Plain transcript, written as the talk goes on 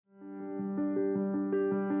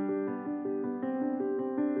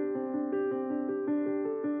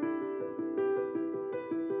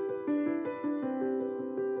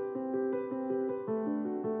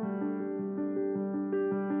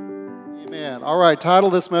Amen. All right, title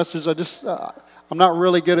of this message, I'm not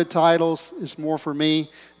really good at titles. It's more for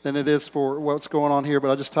me than it is for what's going on here,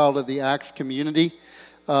 but I just titled it The Acts Community.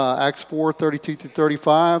 Acts 4, 32 through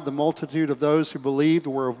 35, the multitude of those who believed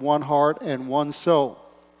were of one heart and one soul.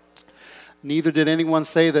 Neither did anyone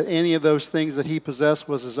say that any of those things that he possessed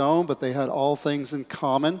was his own, but they had all things in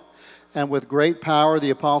common. And with great power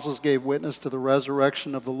the apostles gave witness to the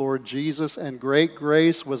resurrection of the Lord Jesus, and great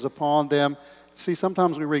grace was upon them. See,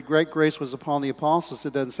 sometimes we read great grace was upon the apostles.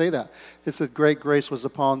 It doesn't say that. It said great grace was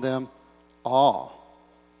upon them all.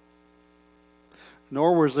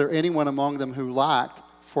 Nor was there anyone among them who lacked,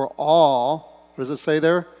 for all, what does it say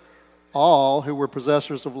there? All who were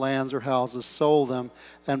possessors of lands or houses sold them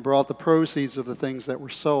and brought the proceeds of the things that were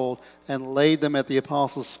sold and laid them at the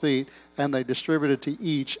apostles' feet, and they distributed to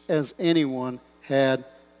each as anyone had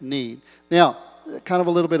need. Now, kind of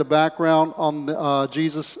a little bit of background on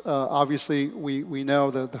Jesus. Obviously, we know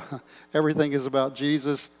that everything is about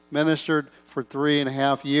Jesus. Ministered for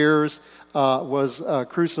 3.5 years, was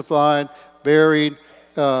crucified, buried,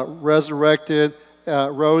 resurrected,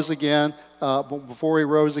 rose again. But before he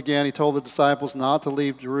rose again, he told the disciples not to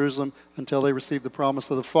leave Jerusalem until they received the promise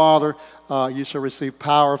of the Father. You shall receive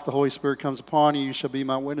power if the Holy Spirit comes upon you. You shall be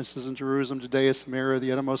my witnesses in Jerusalem, Judea, Samaria,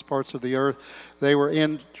 the uttermost parts of the earth. They were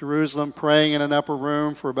in Jerusalem praying in an upper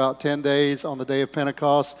room for about 10 days on the day of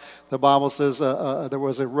Pentecost. The Bible says there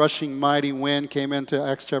was a rushing mighty wind, came into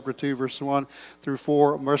Acts chapter 2, verse 1 through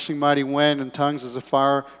 4. Rushing mighty wind and tongues as a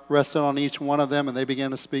fire rested on each one of them, and they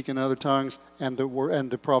began to speak in other tongues and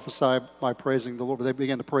to prophesy by praising the Lord. They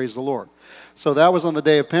began to praise the Lord. So that was on the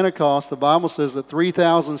day of Pentecost. The Bible says that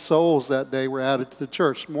 3,000 souls that day were added to the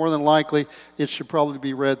church. More than likely, it should probably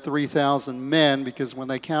be read 3,000 men, because when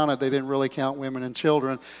they counted, they didn't really count women and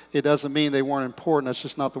children. It doesn't mean they weren't important. That's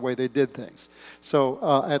just not the way they did things.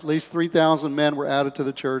 So at least 3,000 men were added to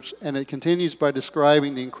the church, and it continues by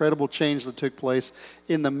describing the incredible change that took place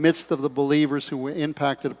in the midst of the believers who were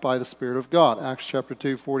impacted by the Spirit of God. Acts chapter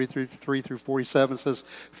 2, 43 through 47 says,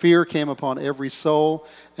 fear came upon every soul,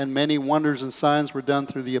 and many wonders and signs were done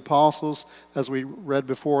through the apostles. As we read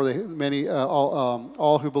before,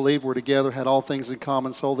 all who believed were together, had all things in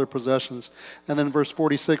common, sold their possessions. And then verse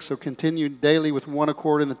 46, so continued daily with one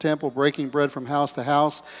accord in the temple, breaking bread from house to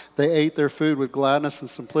house. They ate their food with gladness and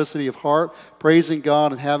simplicity of heart, praising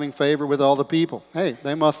God and having favor with all the people. Hey,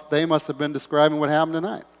 they must have been describing what happened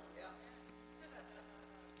tonight.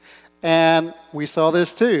 And we saw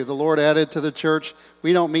this too. The Lord added to the church,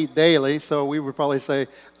 we don't meet daily, so we would probably say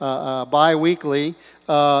bi-weekly,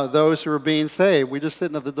 those who are being saved. We're just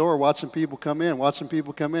sitting at the door watching people come in,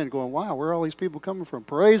 going, wow, where are all these people coming from?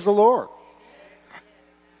 Praise the Lord.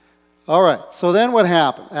 All right, so then what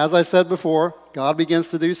happened? As I said before, God begins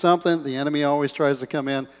to do something. The enemy always tries to come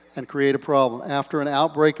in and create a problem. After an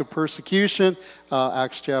outbreak of persecution,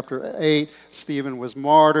 Acts chapter 8, Stephen was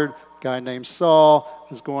martyred. A guy named Saul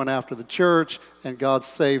is going after the church, and God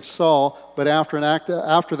saved Saul. But after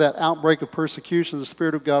that outbreak of persecution, the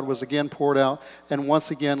Spirit of God was again poured out. And once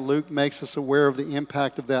again, Luke makes us aware of the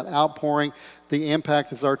impact of that outpouring. The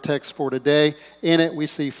impact is our text for today. In it, we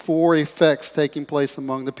see 4 effects taking place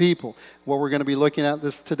among the people. What we're going to be looking at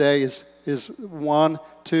this today is 1,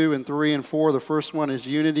 2, and 3, and 4. The first one is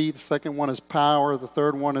unity. The second one is power. The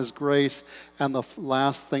third one is grace. And the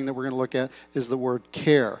last thing that we're going to look at is the word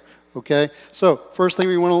care. Okay, so first thing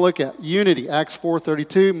we want to look at, unity. Acts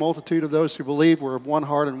 4:32, multitude of those who believed were of one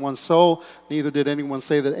heart and one soul. Neither did anyone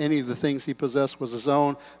say that any of the things he possessed was his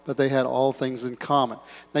own, but they had all things in common.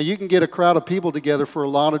 Now you can get a crowd of people together for a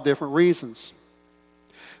lot of different reasons.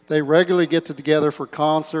 They regularly get together for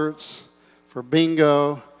concerts, for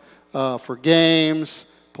bingo, for games,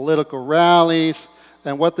 political rallies,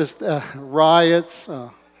 and what this, riots.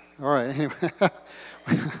 All right, anyway.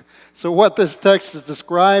 So what this text is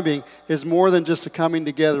describing is more than just a coming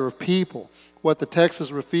together of people. What the text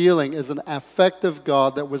is revealing is an affective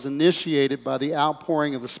God that was initiated by the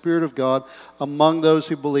outpouring of the Spirit of God among those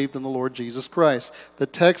who believed in the Lord Jesus Christ. The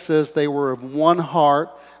text says they were of one heart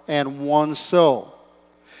and one soul.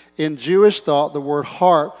 In Jewish thought, the word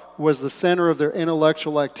heart was the center of their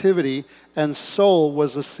intellectual activity, and soul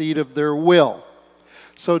was the seat of their will.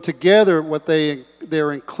 So together,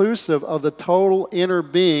 they're inclusive of the total inner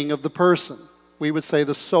being of the person. We would say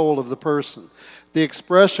the soul of the person. The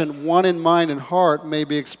expression one in mind and heart may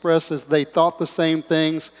be expressed as they thought the same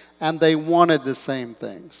things and they wanted the same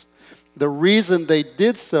things. The reason they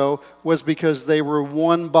did so was because they were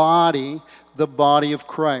one body, the body of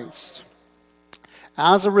Christ.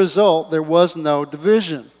 As a result, there was no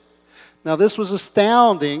division. Now, this was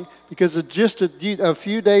astounding because just a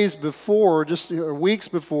few days before, just weeks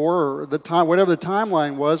before, or the time, whatever the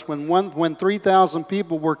timeline was, when 3,000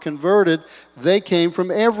 people were converted, they came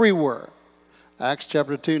from everywhere. Acts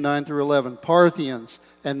chapter 2, 9 through 11. Parthians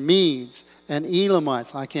and Medes and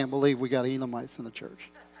Elamites. I can't believe we got Elamites in the church.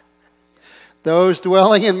 Those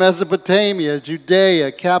dwelling in Mesopotamia,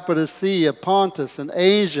 Judea, Cappadocia, Pontus, and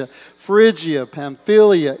Asia, Phrygia,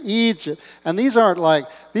 Pamphylia, Egypt. And these aren't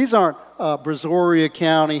Brazoria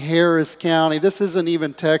County, Harris County. This isn't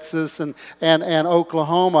even Texas and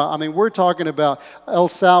Oklahoma. I mean, we're talking about El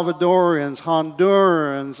Salvadorians,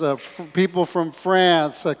 Hondurans, people from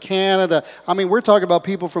France, Canada. I mean, we're talking about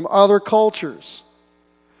people from other cultures,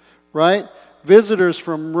 right? Visitors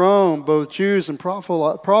from Rome, both Jews and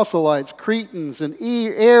proselytes, Cretans and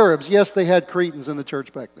Arabs. Yes, they had Cretans in the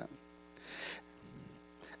church back then.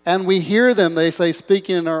 And we hear them, they say,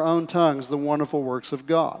 speaking in our own tongues, the wonderful works of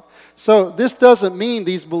God. So this doesn't mean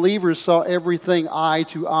these believers saw everything eye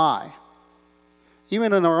to eye.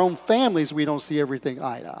 Even in our own families, we don't see everything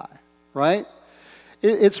eye to eye, right?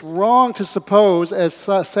 It's wrong to suppose, as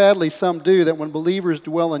sadly some do, that when believers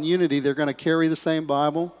dwell in unity, they're going to carry the same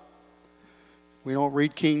Bible. We don't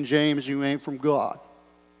read King James, you ain't from God.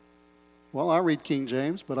 Well, I read King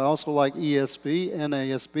James, but I also like ESV,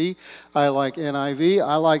 NASB. I like NIV.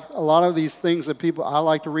 I like a lot of these things I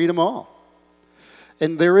like to read them all.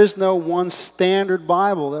 And there is no one standard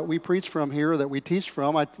Bible that we preach from here, that we teach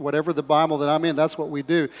from. Whatever the Bible that I'm in, that's what we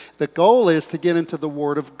do. The goal is to get into the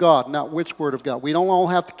Word of God, not which Word of God. We don't all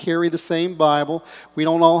have to carry the same Bible. We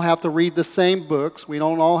don't all have to read the same books. We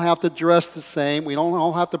don't all have to dress the same. We don't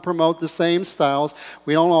all have to promote the same styles.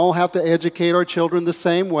 We don't all have to educate our children the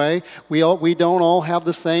same way. We don't all have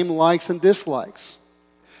the same likes and dislikes.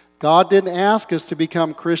 God didn't ask us to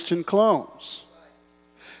become Christian clones.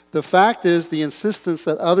 The fact is, the insistence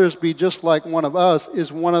that others be just like one of us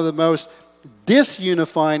is one of the most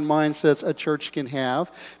disunifying mindsets a church can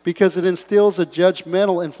have, because it instills a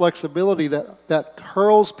judgmental inflexibility that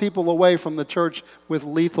hurls people away from the church with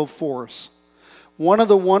lethal force. One of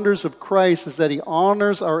the wonders of Christ is that he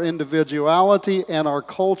honors our individuality and our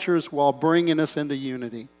cultures while bringing us into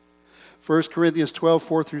unity. 1 Corinthians 12,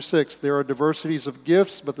 4 through 6, there are diversities of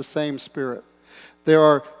gifts, but the same Spirit. There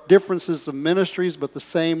are differences of ministries, but the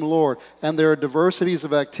same Lord. And there are diversities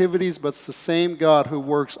of activities, but it's the same God who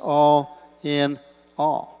works all in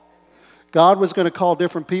all. God was going to call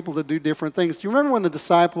different people to do different things. Do you remember when the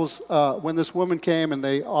disciples, when this woman came and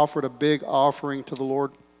they offered a big offering to the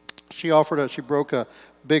Lord? She broke a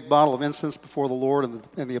big bottle of incense before the Lord,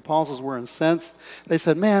 and the apostles were incensed. They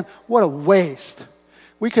said, man, what a waste.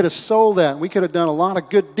 We could have sold that. We could have done a lot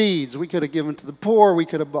of good deeds. We could have given to the poor. We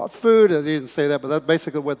could have bought food. They didn't say that, but that's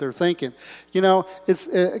basically what they're thinking. You know, it's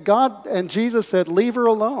God and Jesus said, leave her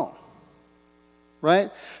alone.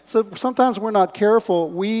 Right? So sometimes we're not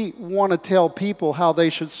careful. We want to tell people how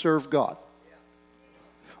they should serve God.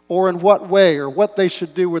 Or in what way, or what they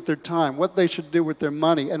should do with their time, what they should do with their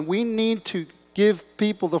money. And we need to give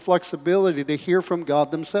people the flexibility to hear from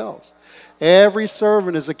God themselves. Every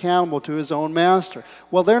servant is accountable to his own master.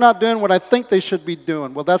 Well, they're not doing what I think they should be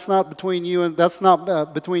doing. Well, that's not between you and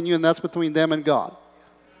that's between them and God.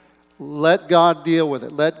 Let God deal with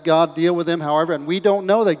it. Let God deal with them, however, and we don't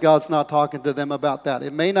know that God's not talking to them about that.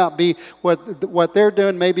 It may not be what they're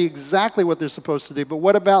doing, may be exactly what they're supposed to do. But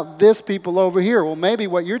what about this people over here? Well, maybe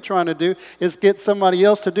what you're trying to do is get somebody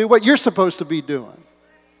else to do what you're supposed to be doing.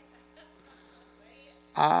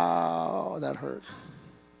 Ow, that hurt.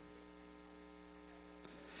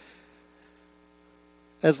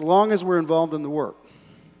 As long as we're involved in the work,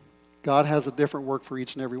 God has a different work for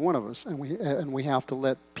each and every one of us, and we have to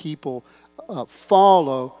let people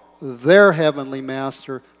follow their heavenly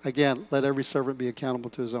master. Again, let every servant be accountable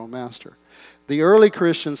to his own master. The early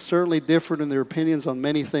Christians certainly differed in their opinions on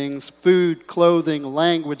many things: food, clothing,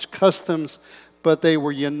 language, customs, but they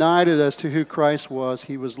were united as to who Christ was.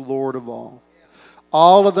 He was Lord of all.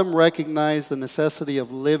 All of them recognized the necessity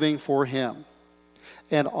of living for him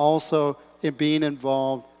and also in being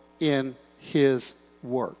involved in his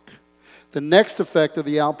work. The next effect of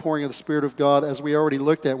the outpouring of the Spirit of God, as we already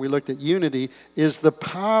looked at unity, is the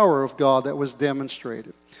power of God that was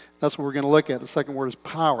demonstrated. That's what we're going to look at. The second word is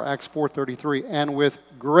power, Acts 4:33. And with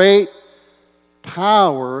great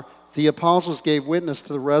power, the apostles gave witness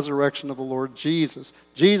to the resurrection of the Lord Jesus.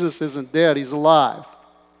 Jesus isn't dead, he's alive.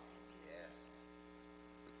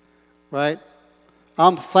 Right?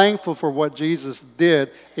 I'm thankful for what Jesus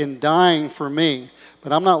did in dying for me.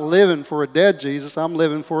 But I'm not living for a dead Jesus. I'm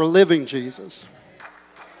living for a living Jesus.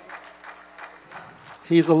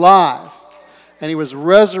 He's alive. and he was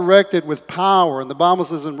resurrected with power. And the Bible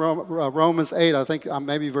says in Romans 8, I think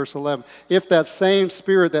maybe verse 11, if that same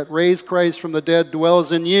Spirit that raised Christ from the dead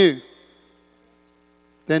dwells in you,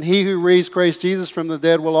 then he who raised Christ Jesus from the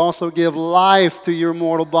dead will also give life to your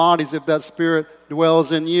mortal bodies if that Spirit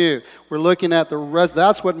dwells in you. We're looking at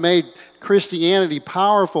that's what made Christianity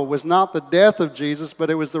powerful, was not the death of Jesus, but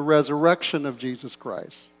it was the resurrection of Jesus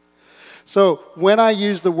Christ. So when I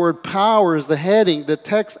use the word power as the heading, the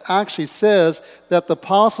text actually says that the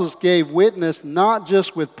apostles gave witness not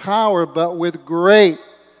just with power, but with great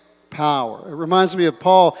power. It reminds me of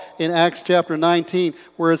Paul in Acts chapter 19,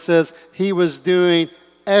 where it says he was doing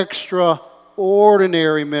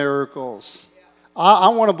extraordinary miracles. I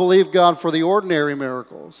want to believe God for the ordinary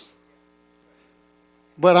miracles.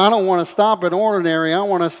 But I don't want to stop at ordinary. I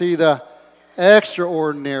want to see the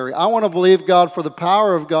extraordinary. I want to believe God for the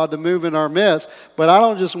power of God to move in our midst. But I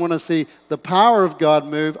don't just want to see the power of God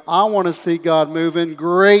move. I want to see God move in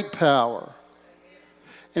great power.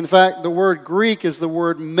 In fact, the word Greek is the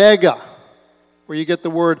word mega, where you get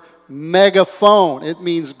the word megaphone. It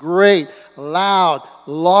means great, loud,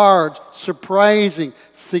 large, surprising,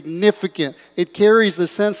 significant. It carries the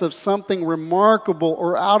sense of something remarkable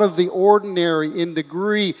or out of the ordinary in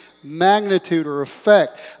degree, magnitude, or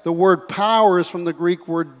effect. The word power is from the Greek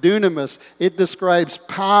word dunamis. It describes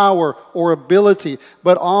power or ability,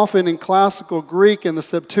 but often in classical Greek and the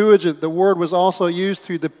Septuagint, the word was also used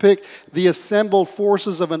to depict the assembled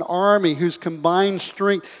forces of an army whose combined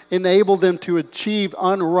strength enabled them to achieve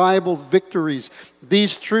unrivaled victories.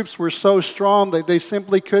 These troops were so strong that they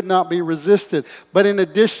simply could not be resisted. But in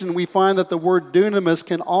addition, we find that the word dunamis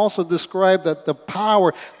can also describe that the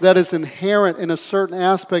power that is inherent in a certain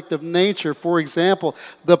aspect of nature. For example,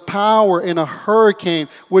 the power in a hurricane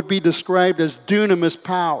would be described as dunamis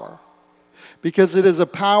power, because it is a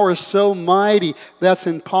power so mighty that's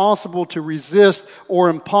impossible to resist or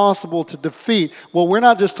impossible to defeat. Well, we're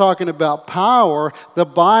not just talking about power. The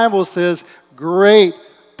Bible says great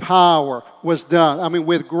power was done. I mean,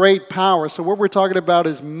 with great power. So what we're talking about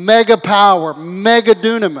is mega power, mega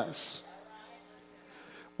dunamis.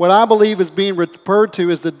 What I believe is being referred to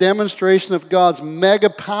is the demonstration of God's mega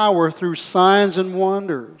power through signs and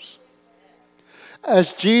wonders.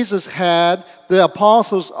 As Jesus had, the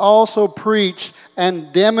apostles also preached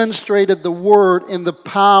and demonstrated the word in the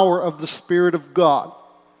power of the Spirit of God.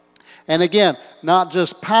 And again, not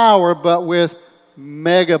just power, but with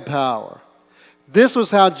mega power. This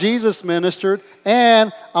was how Jesus ministered,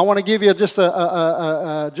 and I want to give you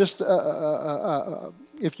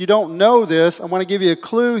if you don't know this, I want to give you a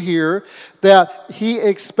clue here that he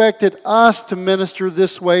expected us to minister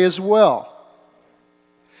this way as well.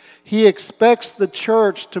 He expects the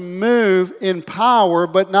church to move in power,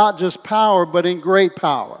 but not just power, but in great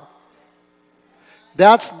power.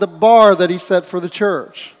 That's the bar that he set for the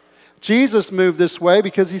church. Jesus moved this way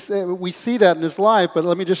because we see that in his life, but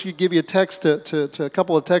let me just give you a text to a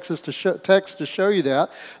couple of texts to show you that.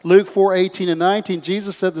 Luke 4:18 and 19,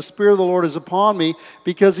 Jesus said, "The Spirit of the Lord is upon me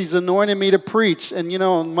because he's anointed me to preach." And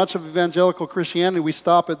in much of evangelical Christianity, we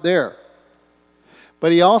stop it there.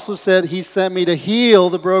 But he also said, he sent me to heal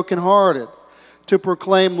the brokenhearted, to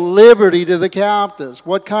proclaim liberty to the captives.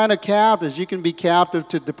 What kind of captives? You can be captive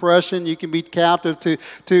to depression. You can be captive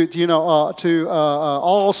to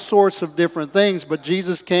all sorts of different things. But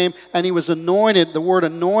Jesus came and he was anointed. The word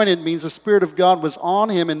anointed means the Spirit of God was on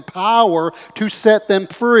him in power to set them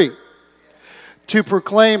free. To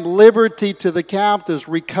proclaim liberty to the captives,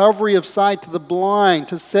 recovery of sight to the blind,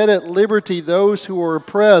 to set at liberty those who are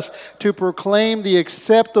oppressed, to proclaim the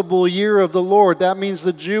acceptable year of the Lord. That means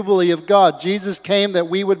the Jubilee of God. Jesus came that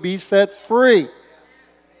we would be set free.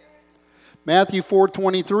 Matthew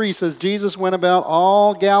 4:23 says, Jesus went about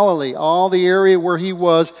all Galilee, all the area where he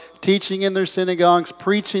was, teaching in their synagogues,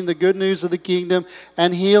 preaching the good news of the kingdom,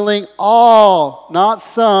 and healing all, not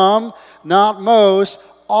some, not most,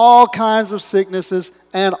 all kinds of sicknesses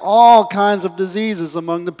and all kinds of diseases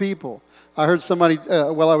among the people. I heard somebody,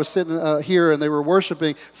 while I was sitting here and they were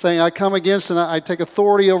worshiping, saying, I come against and I take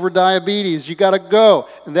authority over diabetes. You got to go.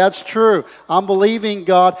 And that's true. I'm believing,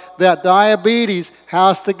 God, that diabetes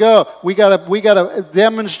has to go. We got to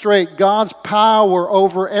demonstrate God's power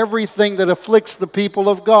over everything that afflicts the people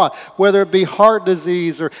of God, whether it be heart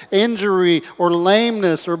disease or injury or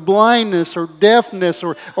lameness or blindness or deafness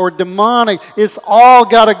or demonic. It's all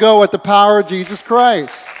got to go at the power of Jesus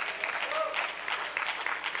Christ.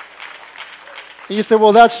 And you say,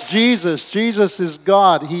 well, that's Jesus. Jesus is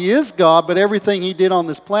God. He is God, but everything he did on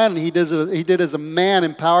this planet, he did as a man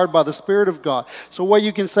empowered by the Spirit of God. So what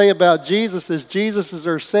you can say about Jesus is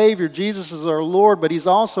our Savior. Jesus is our Lord, but he's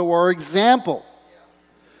also our example.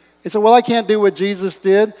 He said, well, I can't do what Jesus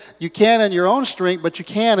did. You can in your own strength, but you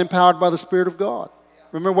can empowered by the Spirit of God.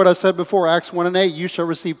 Remember what I said before, Acts 1 and 8, you shall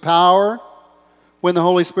receive power when the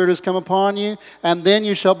Holy Spirit has come upon you, and then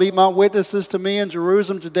you shall be my witnesses to me in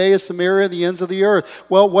Jerusalem, Judea, Samaria, the ends of the earth.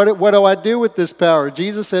 Well, what do I do with this power?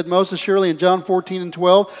 Jesus said, most assuredly in John 14 and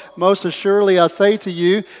 12, most assuredly I say to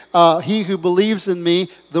you, he who believes in me,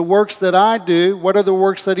 the works that I do, what are the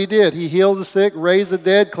works that he did? He healed the sick, raised the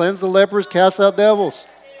dead, cleansed the lepers, cast out devils.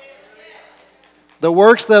 The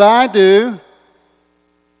works that I do,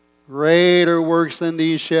 greater works than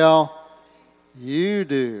these shall you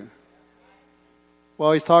do.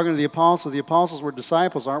 Well, he's talking to the apostles. The apostles were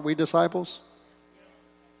disciples. Aren't we disciples?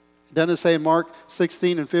 Doesn't it say in Mark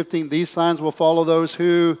 16 and 15, these signs will follow those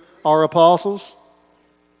who are apostles?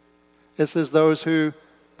 It says those who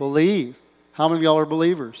believe. How many of y'all are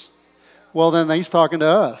believers? Well, then he's talking to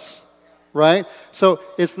us, right? So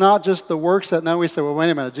it's not just the works that now we say, well, wait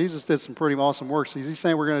a minute, Jesus did some pretty awesome works. Is he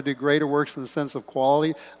saying we're going to do greater works in the sense of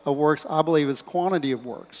quality of works? I believe it's quantity of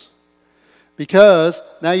works. Because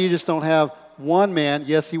now you just don't have one man.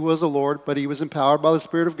 Yes, he was a Lord, but he was empowered by the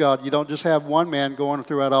Spirit of God. You don't just have one man going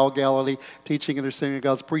throughout all Galilee, teaching in their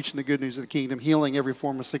synagogues, preaching the good news of the kingdom, healing every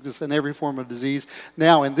form of sickness and every form of disease.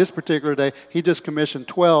 Now, in this particular day, he just commissioned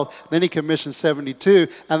 12, then he commissioned 72,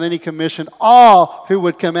 and then he commissioned all who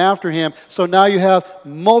would come after him. So now you have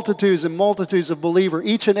multitudes and multitudes of believers.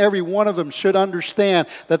 Each and every one of them should understand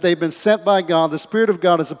that they've been sent by God. The Spirit of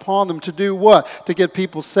God is upon them to do what? To get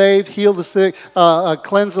people saved, heal the sick,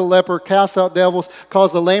 cleanse the leper, cast out devils,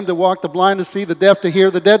 cause the lame to walk, the blind to see, the deaf to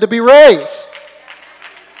hear, the dead to be raised.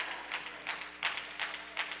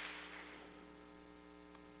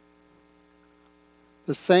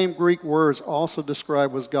 The same Greek words also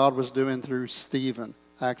describe what God was doing through Stephen,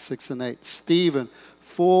 Acts 6 and 8. Stephen,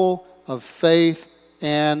 full of faith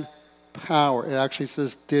and power. It actually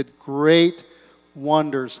says, did great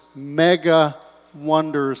wonders, mega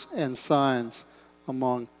wonders and signs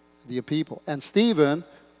among the people. And Stephen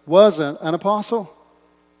wasn't an apostle.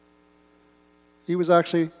 He was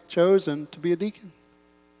actually chosen to be a deacon.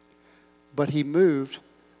 But he moved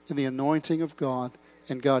in the anointing of God,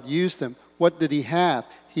 and God used him. What did he have?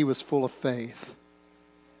 He was full of faith.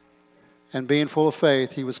 And being full of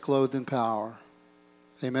faith, he was clothed in power.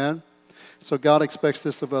 Amen? So God expects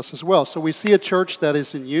this of us as well. So we see a church that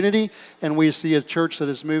is in unity, and we see a church that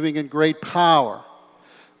is moving in great power.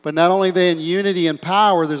 But not only are they in unity and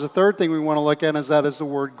power, there's a third thing we want to look at, and that is the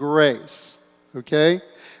word grace. Okay?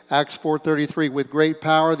 Acts 4:33, with great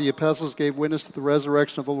power the apostles gave witness to the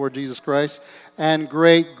resurrection of the Lord Jesus Christ, and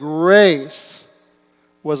great grace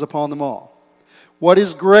was upon them all. What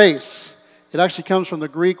is grace? It actually comes from the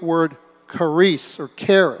Greek word charis or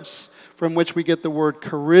charis, from which we get the word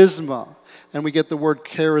charisma, and we get the word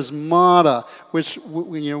charismata, which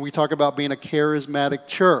we talk about being a charismatic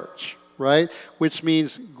church. Right? Which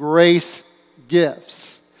means grace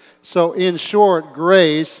gifts. So in short,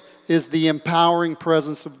 grace is the empowering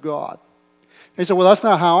presence of God. And you say, well, that's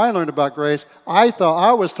not how I learned about grace.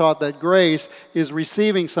 I was taught that grace is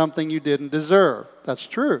receiving something you didn't deserve. That's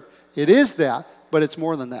true. It is that, but it's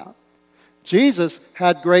more than that. Jesus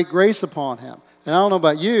had great grace upon him. And I don't know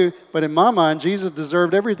about you, but in my mind, Jesus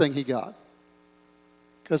deserved everything he got.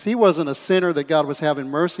 Because he wasn't a sinner that God was having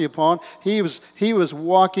mercy upon. He was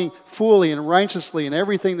walking fully and righteously in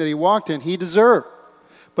everything that he walked in, he deserved.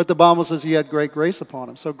 But the Bible says he had great grace upon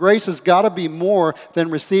him. So grace has got to be more than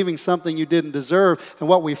receiving something you didn't deserve. And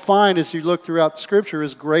what we find as you look throughout Scripture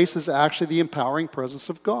is grace is actually the empowering presence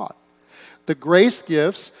of God. The grace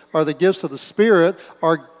gifts, or the gifts of the Spirit,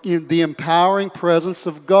 are the empowering presence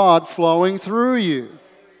of God flowing through you.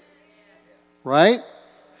 Right?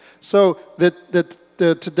 So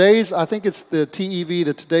today's, I think it's the TEV,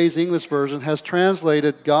 the Today's English Version, has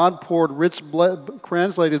translated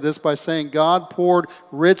translated this by saying God poured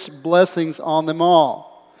rich blessings on them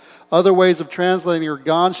all. Other ways of translating are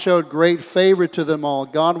God showed great favor to them all,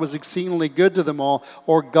 God was exceedingly good to them all,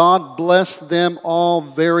 or God blessed them all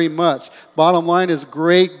very much. Bottom line is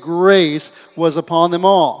great grace was upon them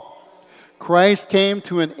all. Christ came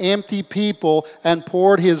to an empty people and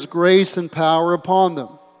poured his grace and power upon them.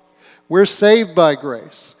 We're saved by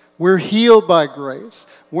grace. We're healed by grace.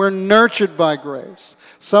 We're nurtured by grace.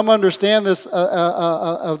 Some understand this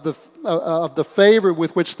of the favor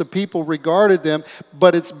with which the people regarded them,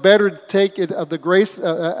 but it's better to take it of the grace.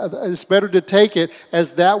 It's better to take it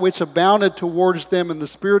as that which abounded towards them in the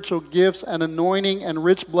spiritual gifts and anointing and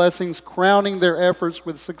rich blessings, crowning their efforts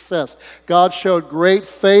with success. God showed great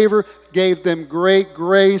favor gave them great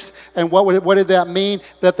grace. And what did that mean?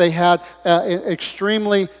 That they had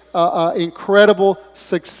extremely incredible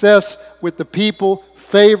success with the people,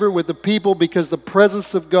 favor with the people, because the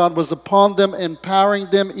presence of God was upon them, empowering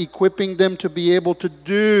them, equipping them to be able to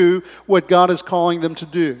do what God is calling them to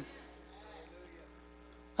do.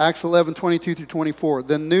 Acts 11:22-24.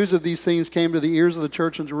 Then news of these things came to the ears of the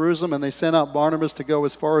church in Jerusalem, and they sent out Barnabas to go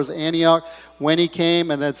as far as Antioch. When he came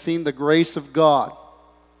and had seen the grace of God,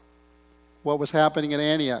 what was happening in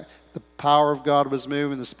Antioch? The power of God was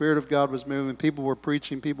moving, the Spirit of God was moving, people were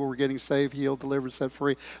preaching, people were getting saved, healed, delivered, set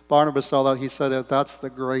free. Barnabas saw that. He said, that's the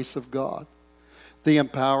grace of God, the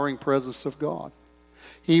empowering presence of God.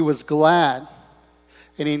 He was glad.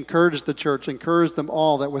 And he encouraged the church, encouraged them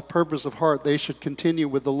all that with purpose of heart they should continue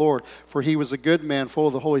with the Lord. For he was a good man, full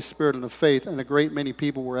of the Holy Spirit and of faith, and a great many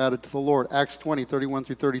people were added to the Lord. Acts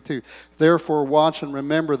 20:31-32. Therefore watch and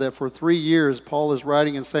remember that for 3 years Paul is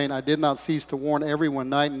writing and saying, I did not cease to warn everyone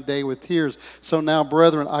night and day with tears. So now,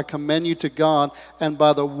 brethren, I commend you to God and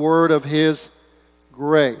by the word of his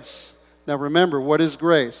grace. Now remember, what is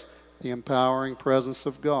grace? The empowering presence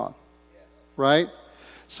of God. Right?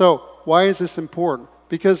 So why is this important?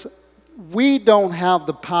 Because we don't have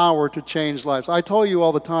the power to change lives. I tell you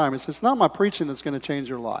all the time, it's not my preaching that's going to change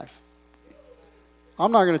your life.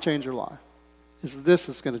 I'm not going to change your life. It's this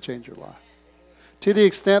that's going to change your life. To the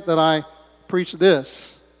extent that I preach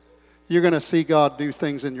this, you're going to see God do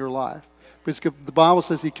things in your life. Because the Bible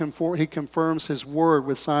says he confirms his word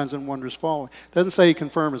with signs and wonders following. It doesn't say he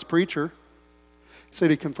confirmed his preacher. It said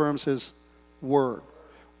he confirms his word.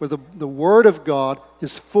 Where the Word of God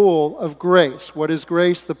is full of grace. What is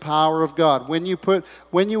grace? The power of God. When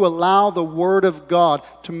you allow the Word of God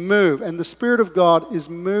to move, and the Spirit of God is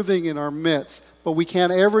moving in our midst, but we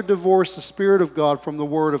can't ever divorce the Spirit of God from the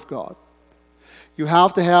Word of God. You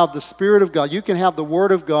have to have the Spirit of God. You can have the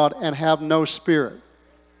Word of God and have no Spirit.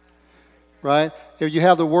 Right? If you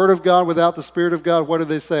have the Word of God without the Spirit of God, what do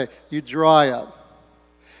they say? You dry up.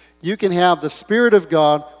 You can have the Spirit of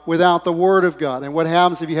God without the Word of God. And what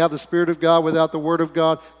happens if you have the Spirit of God without the Word of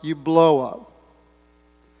God? You blow up.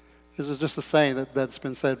 This is just a saying that's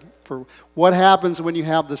been said for what happens when you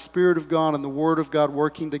have the Spirit of God and the Word of God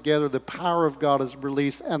working together. The power of God is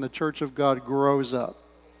released and the church of God grows up.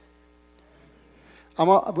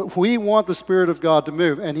 We want the Spirit of God to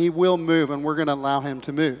move, and he will move, and we're going to allow him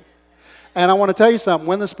to move. And I want to tell you something.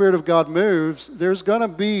 When the Spirit of God moves, there's going to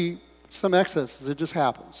be some excesses. It just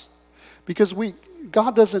happens. Because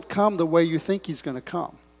God doesn't come the way you think he's going to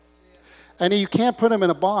come. And you can't put him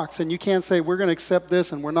in a box, and you can't say, we're going to accept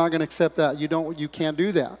this and we're not going to accept that. You can't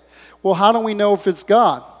do that. Well, how do we know if it's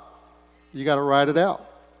God? You got to write it out.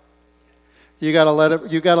 You got to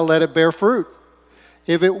let it bear fruit.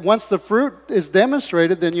 Once the fruit is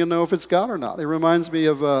demonstrated, then you'll know if it's God or not. It reminds me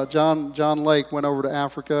of John Lake went over to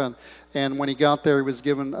Africa, and when he got there, he was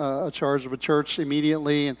given a charge of a church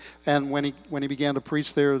immediately. And when he began to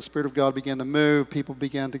preach there, the Spirit of God began to move. People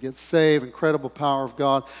began to get saved. Incredible power of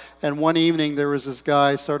God. And one evening, there was this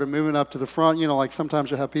guy started moving up to the front. You know, like sometimes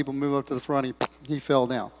you have people move up to the front. He fell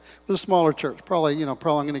down. It was a smaller church. Probably I'm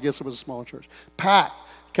going to guess it was a smaller church. Packed.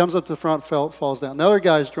 Comes up to the front, falls down. Another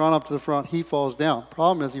guy's drawn up to the front, he falls down.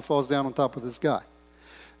 Problem is he falls down on top of this guy.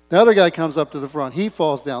 Another guy comes up to the front, he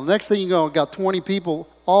falls down. Next thing you know, got 20 people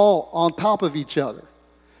all on top of each other.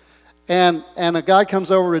 And a guy comes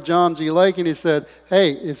over to John G. Lake and he said,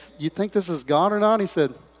 hey, you think this is God or not? He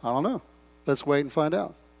said, I don't know. Let's wait and find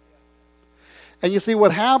out. And you see,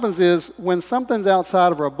 what happens is when something's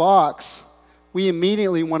outside of our box, we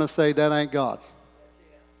immediately want to say, that ain't God.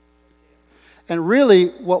 And really,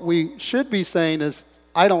 what we should be saying is,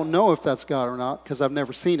 I don't know if that's God or not, because I've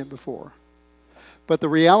never seen it before. But the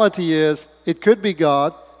reality is, it could be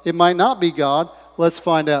God. It might not be God. Let's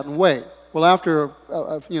find out and wait. Well, after,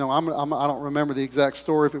 I don't remember the exact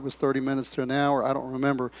story, if it was 30 minutes to an hour, I don't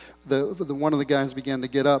remember. One of the guys began to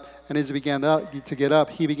get up, and as he began to get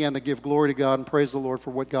up, he began to give glory to God and praise the Lord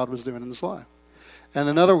for what God was doing in his life. And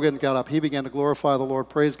another one got up. He began to glorify the Lord,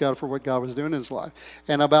 praise God for what God was doing in his life.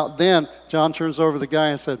 And about then, John turns over to the guy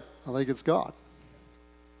and said, I think it's God.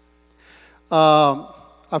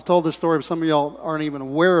 I've told this story, but some of y'all aren't even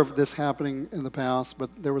aware of this happening in the past, but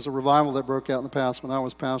there was a revival that broke out in the past when I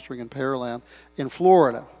was pastoring in Pearland in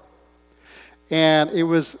Florida. And it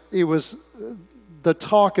was the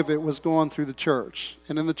talk of it was going through the church.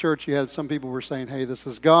 And in the church, you had some people who were saying, hey, this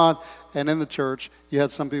is God. And in the church, you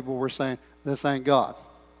had some people who were saying, this ain't God.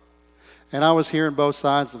 And I was hearing both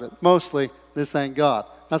sides of it. Mostly, this ain't God.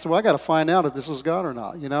 I said, well, I got to find out if this was God or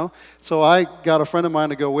not, you know. So I got a friend of mine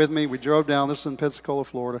to go with me. We drove down. This is in Pensacola,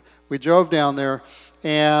 Florida. We drove down there,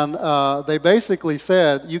 and they basically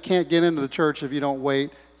said, you can't get into the church if you don't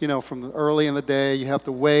wait, you know, from early in the day. You have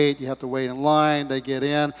to wait. You have to wait in line. They get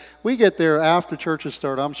in. We get there after churches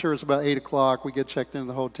start. I'm sure it's about 8 o'clock. We get checked into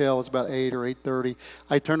the hotel. It's about 8 or 8:30.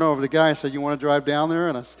 I turned over to the guy and said, you want to drive down there?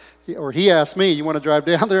 And he asked me, you want to drive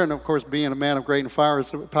down there? And, of course, being a man of great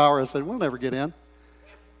power, I said, we'll never get in.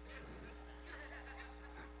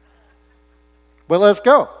 But let's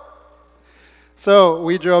go. So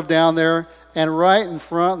we drove down there, and right in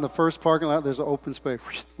front in the first parking lot, there's an open space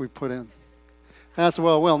we put in. And I said,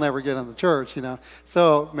 well, we'll never get in the church, you know.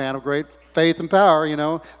 So, man of great faith and power, you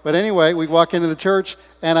know. But anyway, we walk into the church,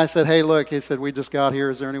 and I said, hey, look, he said, we just got here.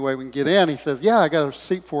 Is there any way we can get in? He says, yeah, I got a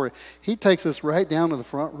seat for you. He takes us right down to the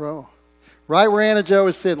front row. Right where Anna Joe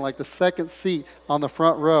is sitting, like the second seat on the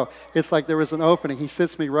front row. It's like there was an opening. He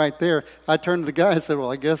sits me right there. I turned to the guy and said,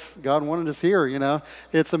 well, I guess God wanted us here, you know.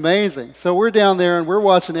 It's amazing. So we're down there, and we're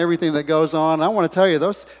watching everything that goes on. And I want to tell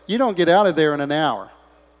you, you don't get out of there in an hour.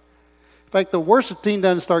 In fact, the worship team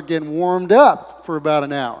doesn't start getting warmed up for about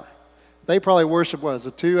an hour. They probably worship,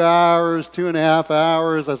 2 hours, 2.5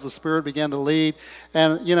 hours as the Spirit began to lead.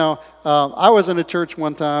 And, you know, I was in a church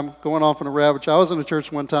one time, going off on a rabbit trail. I was in a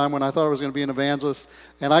church one time when I thought I was going to be an evangelist.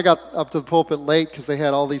 And I got up to the pulpit late because they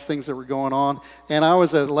had all these things that were going on. And I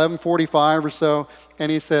was at 11:45 or so.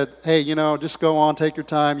 And he said, hey, you know, just go on, take your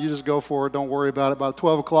time. You just go for it. Don't worry about it. About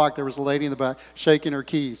 12 o'clock, there was a lady in the back shaking her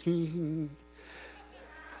keys.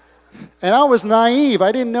 And I was naive.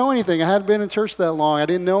 I didn't know anything. I hadn't been in church that long. I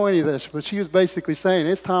didn't know any of this. But she was basically saying,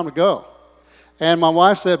 it's time to go. And my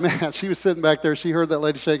wife said, man, she was sitting back there. She heard that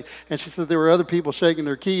lady shake. And she said there were other people shaking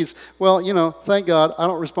their keys. Well, you know, thank God, I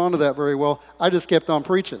don't respond to that very well. I just kept on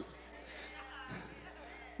preaching.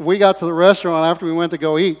 We got to the restaurant after we went to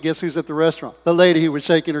go eat. Guess who's at the restaurant? The lady who was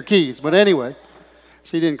shaking her keys. But anyway,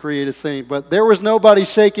 she didn't create a scene. But there was nobody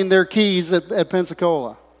shaking their keys at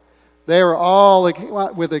Pensacola. They were all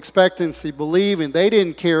with expectancy, believing. They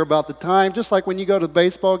didn't care about the time. Just like when you go to the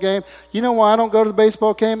baseball game. You know why I don't go to the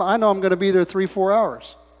baseball game? I know I'm going to be there 3-4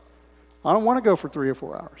 hours. I don't want to go for 3 or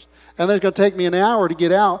 4 hours. And then it's going to take me an hour to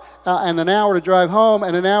get out, and an hour to drive home,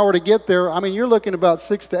 and an hour to get there. I mean, you're looking about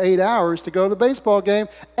 6 to 8 hours to go to the baseball game.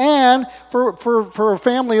 And for a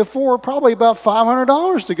family of 4, probably about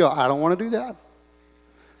 $500 to go. I don't want to do that.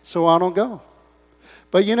 So I don't go.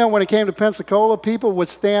 But you know, when it came to Pensacola, people would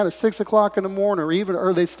stand at 6 o'clock in the morning,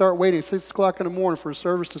 or they'd start waiting at 6 o'clock in the morning for a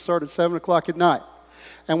service to start at 7 o'clock at night.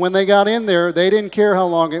 And when they got in there, they didn't care how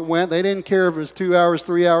long it went. They didn't care if it was 2 hours,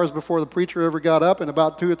 3 hours before the preacher ever got up. And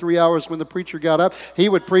about 2 or 3 hours when the preacher got up, he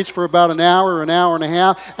would preach for about an hour and a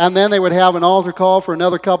half. And then they would have an altar call for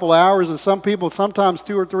another couple hours. And some people, sometimes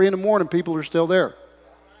 2 or 3 in the morning, people are still there.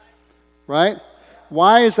 Right?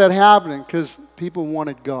 Why is that happening? Because people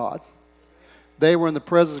wanted God. They were in the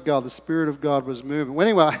presence of God. The Spirit of God was moving. Well,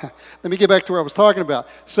 anyway, let me get back to what I was talking about.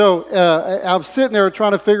 So I was sitting there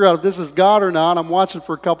trying to figure out if this is God or not. I'm watching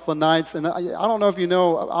for a couple of nights. And I don't know if you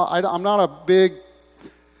know, I'm not a big,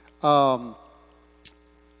 I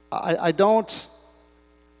don't,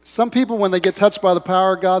 some people when they get touched by the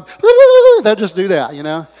power of God, they'll just do that, you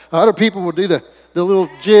know. Other people will do the little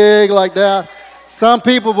jig like that. Some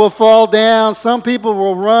people will fall down. Some people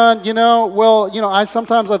will run, you know. Well, you know,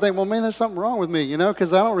 sometimes I think, well, man, there's something wrong with me, you know,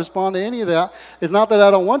 because I don't respond to any of that. It's not that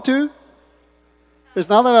I don't want to. It's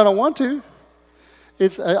not that I don't want to.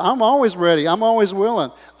 I'm always ready. I'm always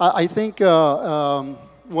willing. I think, well,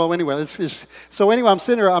 anyway, so anyway, I'm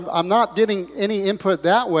sitting here. I'm not getting any input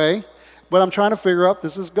that way, but I'm trying to figure out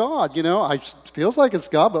this is God, you know. It feels like it's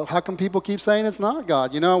God, but how come people keep saying it's not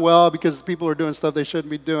God? You know, well, because people are doing stuff they shouldn't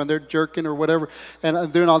be doing. They're jerking or whatever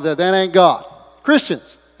and doing all that. That ain't God.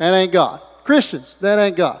 Christians, that ain't God. Christians, that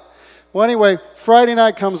ain't God. Well, anyway, Friday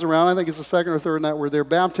night comes around. I think it's the second or third night where their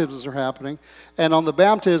baptisms are happening. And on the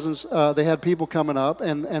baptisms, they had people coming up,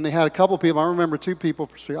 and they had a couple people. I remember 2 people.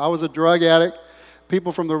 I was a drug addict.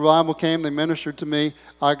 People from the revival came, they ministered to me.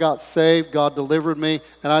 I got saved, God delivered me,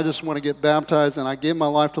 and I just want to get baptized, and I give my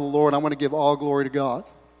life to the Lord. I want to give all glory to God.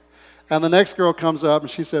 And the next girl comes up, and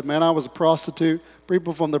she said, man, I was a prostitute.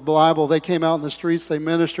 People from the Bible, they came out in the streets, they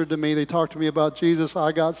ministered to me, they talked to me about Jesus.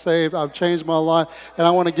 I got saved, I've changed my life, and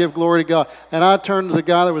I want to give glory to God. And I turned to the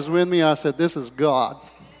guy that was with me, and I said, this is God.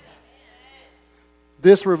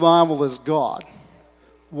 This revival is God.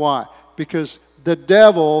 Why? Because the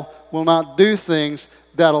devil will not do things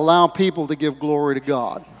that allow people to give glory to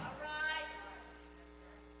God.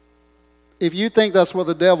 If you think that's what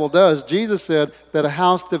the devil does, Jesus said that a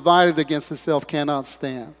house divided against itself cannot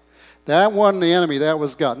stand. That wasn't the enemy, that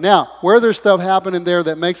was God. Now, where there's stuff happening there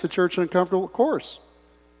that makes the church uncomfortable, of course.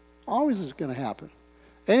 Always is going to happen.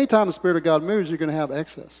 Anytime the Spirit of God moves, you're going to have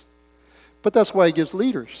excess. But that's why he gives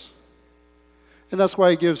leaders. And that's why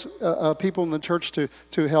he gives people in the church to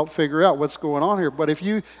help figure out what's going on here. But if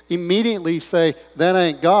you immediately say, that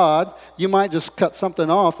ain't God, you might just cut something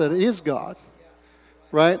off that is God.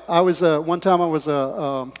 Right? One time I was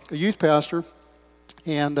a youth pastor,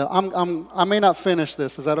 and I may not finish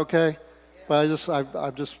this. Is that okay? But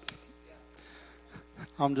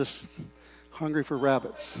I'm just hungry for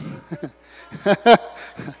rabbits.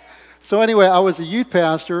 So anyway, I was a youth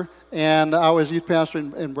pastor, and I was youth pastor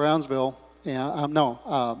in Brownsville.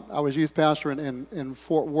 I was youth pastor in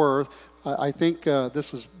Fort Worth. I think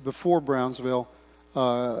this was before Brownsville.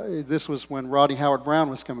 This was when Rodney Howard-Browne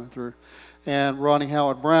was coming through. And Rodney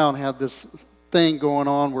Howard-Browne had this thing going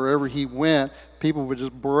on wherever he went. People would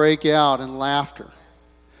just break out in laughter,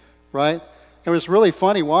 right? It was really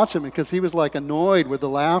funny watching him because he was like annoyed with the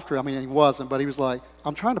laughter. I mean, he wasn't, but he was like,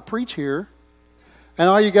 I'm trying to preach here. And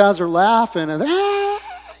all you guys are laughing, and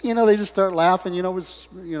they just start laughing,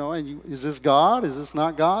 is this God? Is this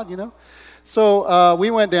not God, So we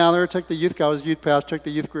went down there, I was a youth pastor, took the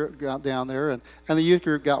youth group down there, and the youth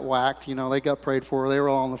group got whacked, they got prayed for, they were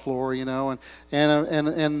all on the floor,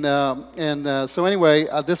 so anyway,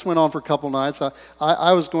 this went on for a couple nights.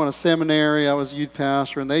 I was going to seminary, I was a youth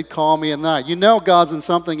pastor, and they'd call me at night. God's in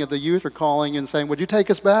something if the youth are calling and saying, would you take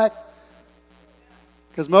us back?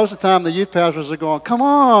 Because most of the time the youth pastors are going, come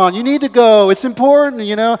on, you need to go. It's important,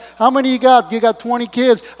 How many you got? You got 20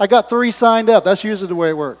 kids. I got 3 signed up. That's usually the way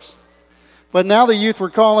it works. But now the youth were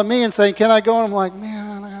calling me and saying, can I go? And I'm like,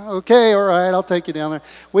 man, okay, all right, I'll take you down there.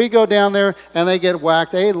 We go down there, and they get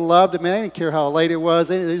whacked. They loved it, man. They didn't care how late it was.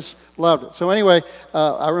 They just loved it. So anyway,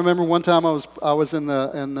 I remember one time I was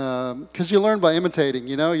because you learn by imitating,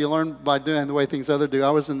 you learn by doing the way things others do.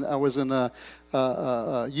 I was in a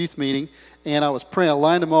youth meeting, and I was praying. I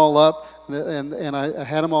lined them all up, and I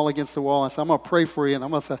had them all against the wall. I said, I'm going to pray for you. And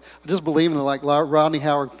I just believe in it like Rodney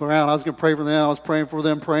Howard-Browne. I was going to pray for them. I was praying for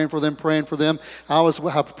them. I was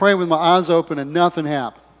praying with my eyes open, and nothing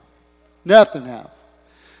happened. Nothing happened.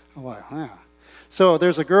 I'm like, wow. So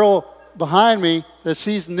there's a girl behind me that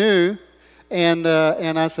she's new, and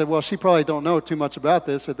I said, well, she probably don't know too much about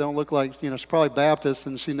this. It don't look like, she's probably Baptist,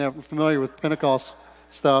 and she's never familiar with Pentecost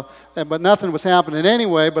stuff, but nothing was happening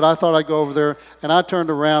anyway. But I thought I'd go over there, and I turned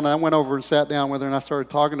around, and I went over and sat down with her, and I started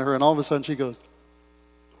talking to her, and all of a sudden she goes,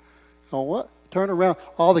 oh, what? Turned around,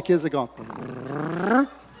 all the kids had gone.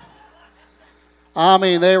 I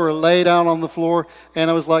mean, they were laid out on the floor, and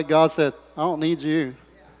it was like God said, I don't need you.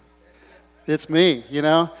 It's me,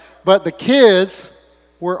 But the kids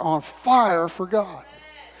were on fire for God.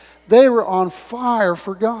 They were on fire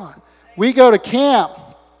for God. We go to camp,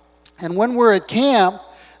 and when we're at camp,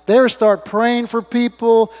 they start praying for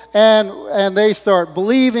people, and they start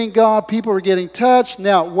believing God. People are getting touched.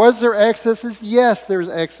 Now, was there excesses? Yes, there's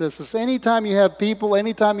excesses. Anytime you have people,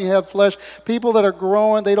 anytime you have flesh, people that are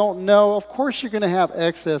growing, they don't know, of course you're going to have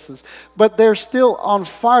excesses. But they're still on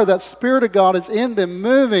fire. That Spirit of God is in them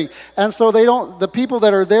moving. And so the people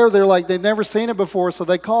that are there, they're like, they've never seen it before. So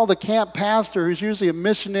they call the camp pastor, who's usually a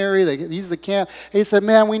missionary. He's the camp. He said,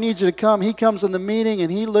 man, we need you to come. He comes in the meeting,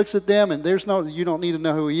 and he looks at them, and you don't need to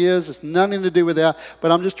know who he is. It's nothing to do with that.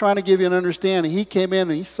 But I'm just trying to give you an understanding. He came in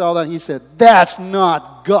and he saw that and he said, that's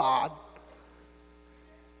not God.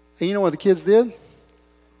 And you know what the kids did?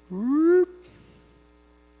 Whoop.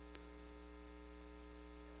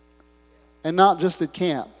 And not just at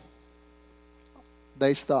camp.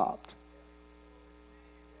 They stopped.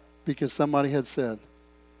 Because somebody had said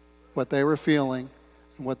what they were feeling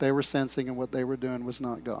and what they were sensing and what they were doing was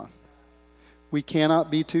not God. We cannot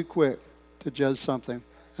be too quick to judge something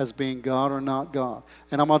as being God or not God.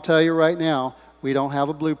 And I'm going to tell you right now, we don't have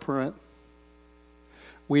a blueprint.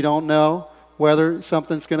 We don't know whether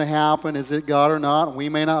something's going to happen. Is it God or not? We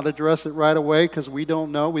may not address it right away because we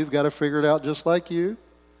don't know. We've got to figure it out just like you.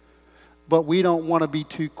 But we don't want to be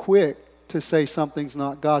too quick to say something's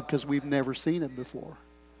not God because we've never seen it before.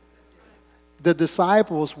 The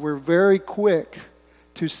disciples were very quick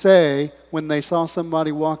to say when they saw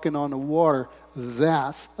somebody walking on the water,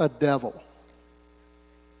 that's a devil.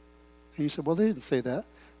 And you said, well, they didn't say that.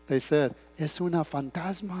 They said, es una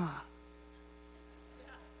fantasma.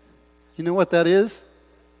 You know what that is?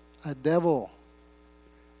 A devil.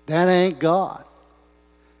 That ain't God.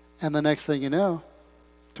 And the next thing you know,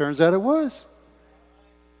 turns out it was.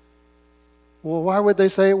 Well, why would they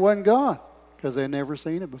say it wasn't God? Because they'd never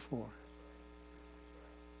seen it before.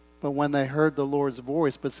 But when they heard the Lord's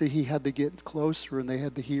voice, but see, he had to get closer and they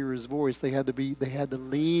had to hear his voice. They had to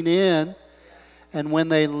lean in. And when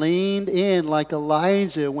they leaned in, like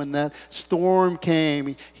Elijah, when that storm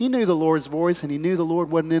came, he knew the Lord's voice and he knew the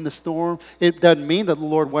Lord wasn't in the storm. It doesn't mean that the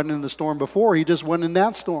Lord wasn't in the storm before. He just wasn't in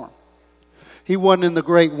that storm. He wasn't in the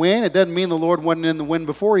great wind. It doesn't mean the Lord wasn't in the wind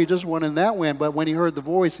before. He just wasn't in that wind. But when he heard the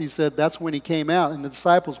voice, he said that's when he came out. And the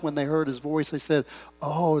disciples, when they heard his voice, they said,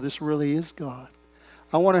 oh, this really is God.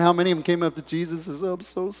 I wonder how many of them came up to Jesus and said, I'm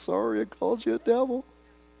so sorry I called you a devil.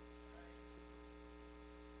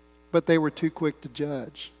 But they were too quick to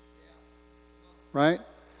judge. Right?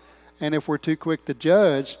 And if we're too quick to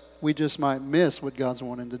judge, we just might miss what God's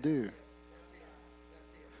wanting to do.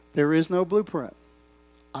 There is no blueprint.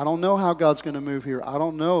 I don't know how God's going to move here. I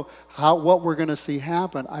don't know what we're going to see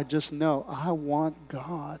happen. I just know I want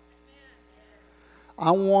God.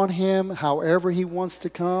 I want him however he wants to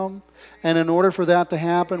come. And in order for that to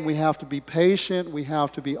happen, we have to be patient. We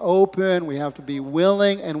have to be open. We have to be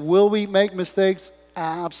willing. And will we make mistakes?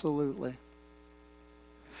 Absolutely.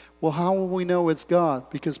 Well, how will we know it's God?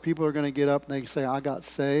 Because people are going to get up and they say, I got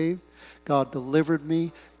saved. God delivered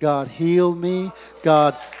me. God healed me.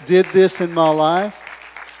 God did this in my life.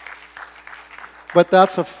 But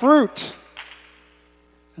that's a fruit.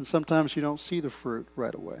 And sometimes you don't see the fruit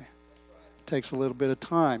right away. It takes a little bit of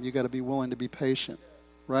time. You got to be willing to be patient,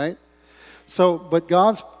 right? So, but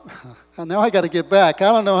God's, now I got to get back.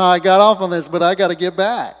 I don't know how I got off on this, but I got to get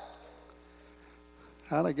back.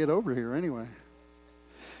 How'd I get over here anyway?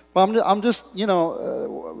 Well, I'm just,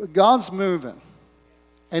 God's moving.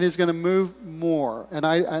 And he's going to move more. And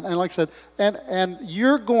like I said, and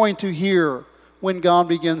you're going to hear when God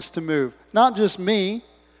begins to move. Not just me,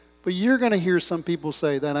 but you're going to hear some people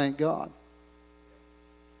say, that ain't God.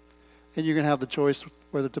 And you're going to have the choice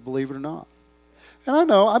whether to believe it or not. And I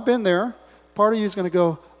know, I've been there. Part of you is going to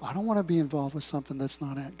go, I don't want to be involved with something that's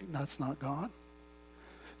not God.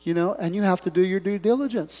 And you have to do your due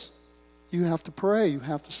diligence. You have to pray. You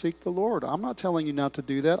have to seek the Lord. I'm not telling you not to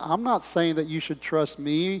do that. I'm not saying that you should trust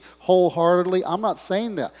me wholeheartedly. I'm not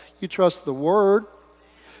saying that. You trust the Word.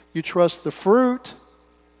 You trust the fruit.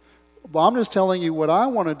 But I'm just telling you what I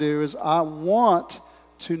want to do is I want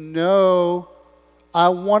to know, I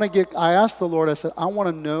asked the Lord, I said, I want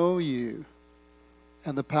to know you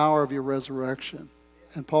and the power of your resurrection.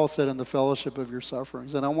 And Paul said, in the fellowship of your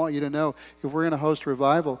sufferings. And I want you to know, if we're going to host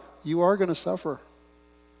revival, you are going to suffer.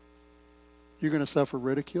 You're going to suffer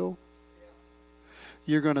ridicule.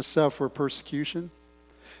 You're going to suffer persecution.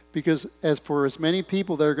 Because as many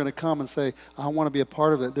people that are going to come and say, I want to be a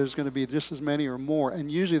part of it, there's going to be just as many or more.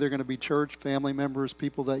 And usually they're going to be church, family members,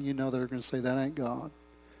 people that you know that are going to say, that ain't God.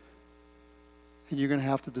 And you're going to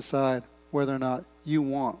have to decide whether or not you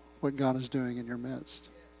want what God is doing in your midst.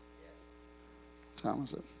 What time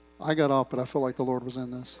was it? I got off, but I feel like the Lord was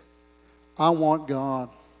in this. I want God.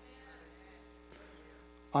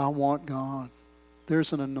 I want God.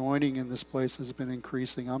 There's an anointing in this place that's been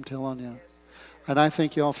increasing, I'm telling you. And I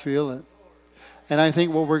think y'all feel it. And I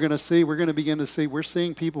think what we're going to begin to see, we're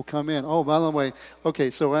seeing people come in. Oh, by the way, okay,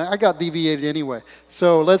 so I got deviated anyway.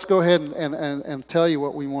 So let's go ahead and tell you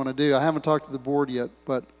what we want to do. I haven't talked to the board yet,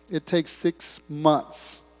 but it takes 6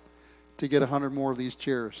 months to get 100 more of these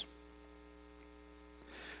chairs.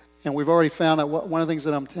 And we've already found out one of the things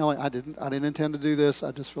that I'm telling, I didn't intend to do this.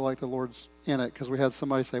 I just feel like the Lord's in it because we had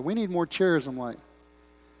somebody say, we need more chairs. I'm like,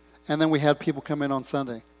 and then we had people come in on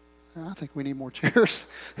Sunday. I think we need more chairs.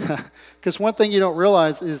 Because one thing you don't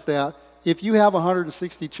realize is that if you have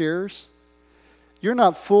 160 chairs, you're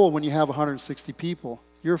not full when you have 160 people.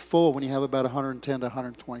 You're full when you have about 110 to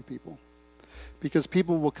 120 people. Because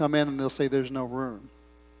people will come in and they'll say there's no room.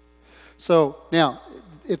 So now,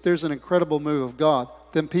 if there's an incredible move of God,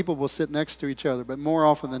 then people will sit next to each other. But more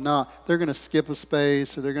often than not, they're going to skip a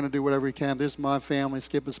space or they're going to do whatever you can. There's my family,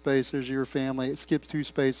 skip a space. There's your family. It skips 2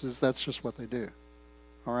 spaces. That's just what they do.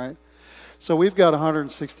 All right? So we've got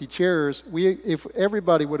 160 chairs. If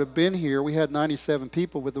everybody would have been here, we had 97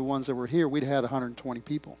 people with the ones that were here. We'd had 120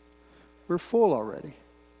 people. We're full already.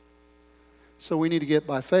 So we need to get,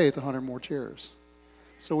 by faith, 100 more chairs.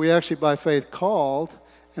 So we actually, by faith, called,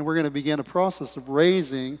 and we're going to begin a process of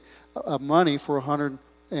raising money for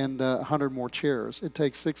 100 more chairs. It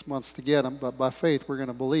takes 6 months to get them, but by faith, we're going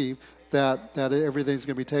to believe that everything's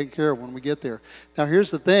going to be taken care of when we get there. Now,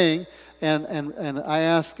 here's the thing, and I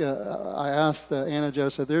asked Anna Jo,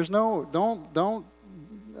 said, "There's no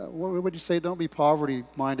what would you say? Don't be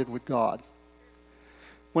poverty-minded with God."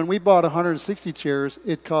 When we bought 160 chairs,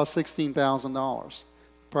 it cost $16,000.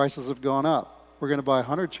 Prices have gone up. We're going to buy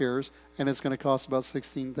 100 chairs, and it's going to cost about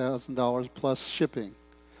 $16,000 plus shipping.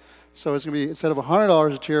 So it's going to be, instead of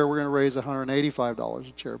 $100 a chair, we're going to raise $185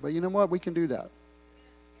 a chair. But you know what? We can do that.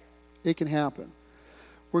 It can happen.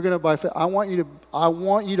 We're going to buy. I want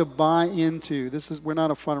you to buy into this. We're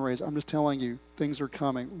not a fundraiser. I'm just telling you things are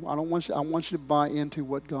coming. I want you to buy into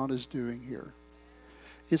what God is doing here.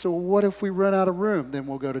 He said, well, what if we run out of room? Then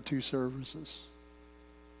we'll go to 2 services.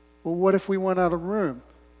 Well, what if we run out of room?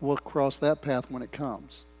 We'll cross that path when it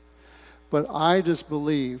comes. But I just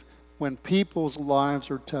believe when people's lives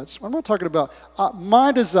are touched. I'm not talking about,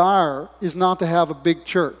 my desire is not to have a big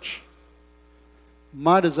church.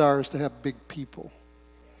 My desire is to have big people.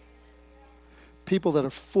 People that are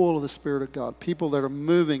full of the Spirit of God. People that are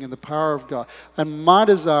moving in the power of God. And my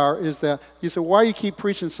desire is that, you say, why do you keep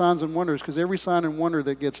preaching signs and wonders? Because every sign and wonder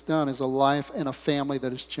that gets done is a life and a family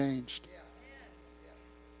that is changed.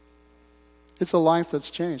 It's a life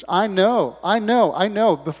that's changed. I know.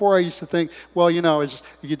 Before I used to think, well, it's just,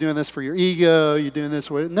 you're doing this for your ego, you're doing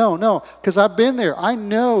this. No, because I've been there. I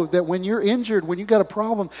know that when you're injured, when you've got a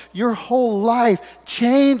problem, your whole life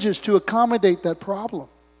changes to accommodate that problem.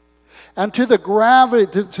 And to the gravity,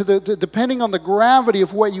 depending on the gravity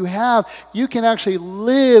of what you have, you can actually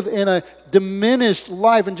live in a diminished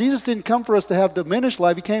life. And Jesus didn't come for us to have diminished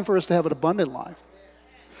life. He came for us to have an abundant life.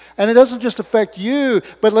 And it doesn't just affect you,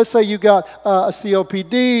 but let's say you got a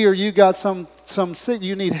COPD or you got some sick,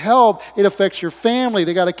 you need help. It affects your family.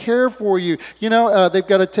 They got to care for you. They've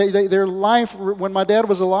got to take their life. When my dad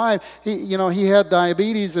was alive, he had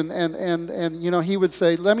diabetes, and he would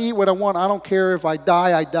say, "Let me eat what I want. I don't care if I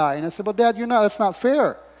die, I die." And I said, "Well, Dad, that's not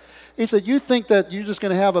fair." He said, "You think that you're just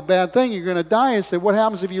going to have a bad thing? You're going to die." I said, "What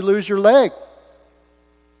happens if you lose your leg?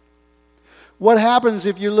 What happens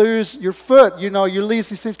if you lose your foot? You lose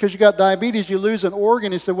these things because you got diabetes, you lose an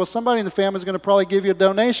organ." He said, well, somebody in the family is going to probably give you a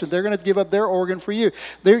donation. They're going to give up their organ for you.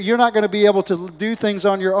 You're not going to be able to do things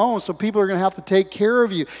on your own, so people are going to have to take care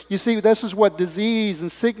of you. You see, this is what disease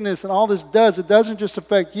and sickness and all this does. It doesn't just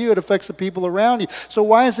affect you, it affects the people around you. So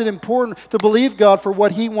why is it important to believe God for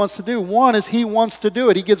what He wants to do? One is He wants to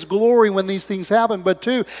do it. He gets glory when these things happen. But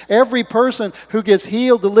two, every person who gets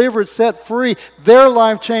healed, delivered, set free, their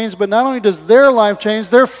life changed, but not only does their life change,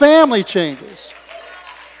 their family changes.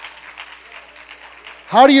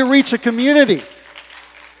 How do you reach a community?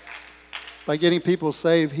 By getting people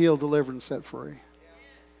saved, healed, delivered, and set free.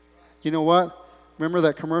 You know what? Remember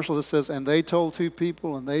that commercial that says, and they told 2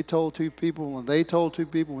 people, and they told 2 people, and they told 2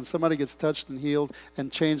 people. When somebody gets touched and healed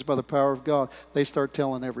and changed by the power of God, they start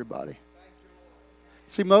telling everybody.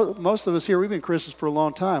 See, most of us here, we've been Christians for a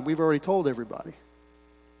long time. We've already told everybody.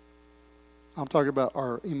 I'm talking about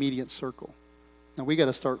our immediate circle. Now, we got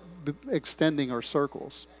to start extending our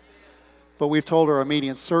circles. But we've told our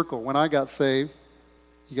immediate circle. When I got saved,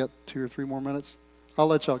 you got 2 or 3 more minutes? I'll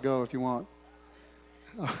let y'all go if you want.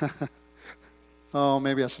 Oh,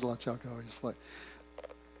 maybe I should let y'all go.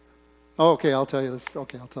 Okay, I'll tell you this.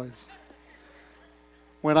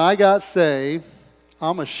 When I got saved,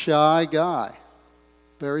 I'm a shy guy.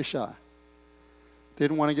 Very shy.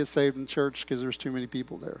 Didn't want to get saved in church because there's too many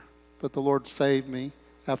people there. But the Lord saved me.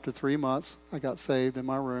 After 3 months, I got saved in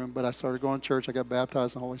my room, but I started going to church. I got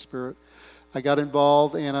baptized in the Holy Spirit. I got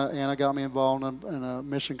involved, Anna got me involved in a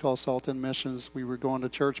mission called Salt in Missions. We were going to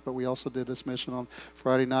church, but we also did this mission on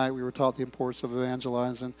Friday night. We were taught the importance of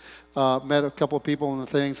evangelizing. Met a couple of people in the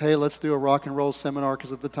things. Hey, let's do a rock and roll seminar,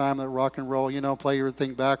 because at the time that rock and roll, play your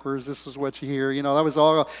thing backwards. This is what you hear. That was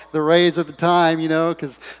all the rage at the time,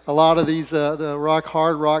 because a lot of these the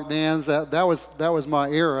hard rock bands, that was my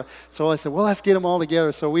era. So I said, well, let's get them all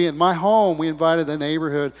together. So in my home, we invited the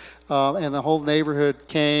neighborhood. And the whole neighborhood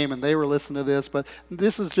came, and they were listening to this. But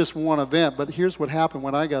this is just one event. But here's what happened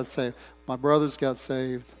when I got saved. My brothers got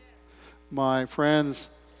saved. My friends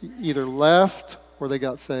either left or they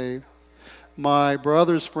got saved. My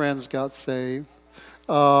brother's friends got saved.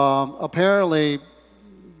 Apparently,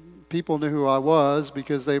 people knew who I was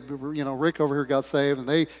because they, Rick over here got saved, and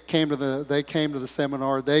they came to the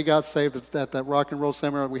seminar. They got saved at that rock and roll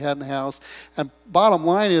seminar we had in the house. And bottom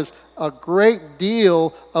line is, a great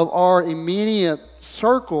deal of our immediate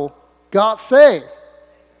circle got saved,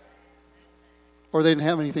 or they didn't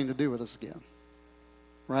have anything to do with us again,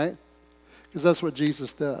 right? Because that's what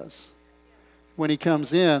Jesus does. When He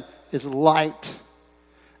comes in, it's light,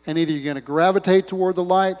 and either you're going to gravitate toward the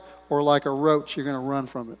light, or like a roach, you're going to run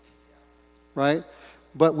from it. Right?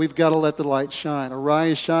 But we've got to let the light shine.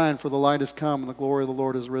 Arise, shine, for the light has come, and the glory of the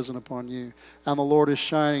Lord has risen upon you. And the Lord is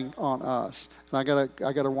shining on us. And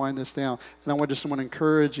I gotta wind this down. And I just want to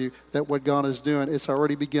encourage you that what God is doing, it's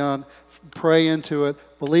already begun. Pray into it.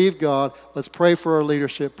 Believe God. Let's pray for our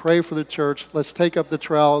leadership. Pray for the church. Let's take up the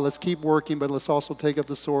trowel. Let's keep working, but let's also take up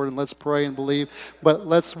the sword, and let's pray and believe. But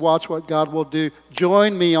let's watch what God will do.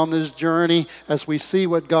 Join me on this journey as we see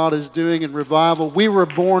what God is doing in revival. We were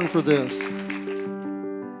born for this.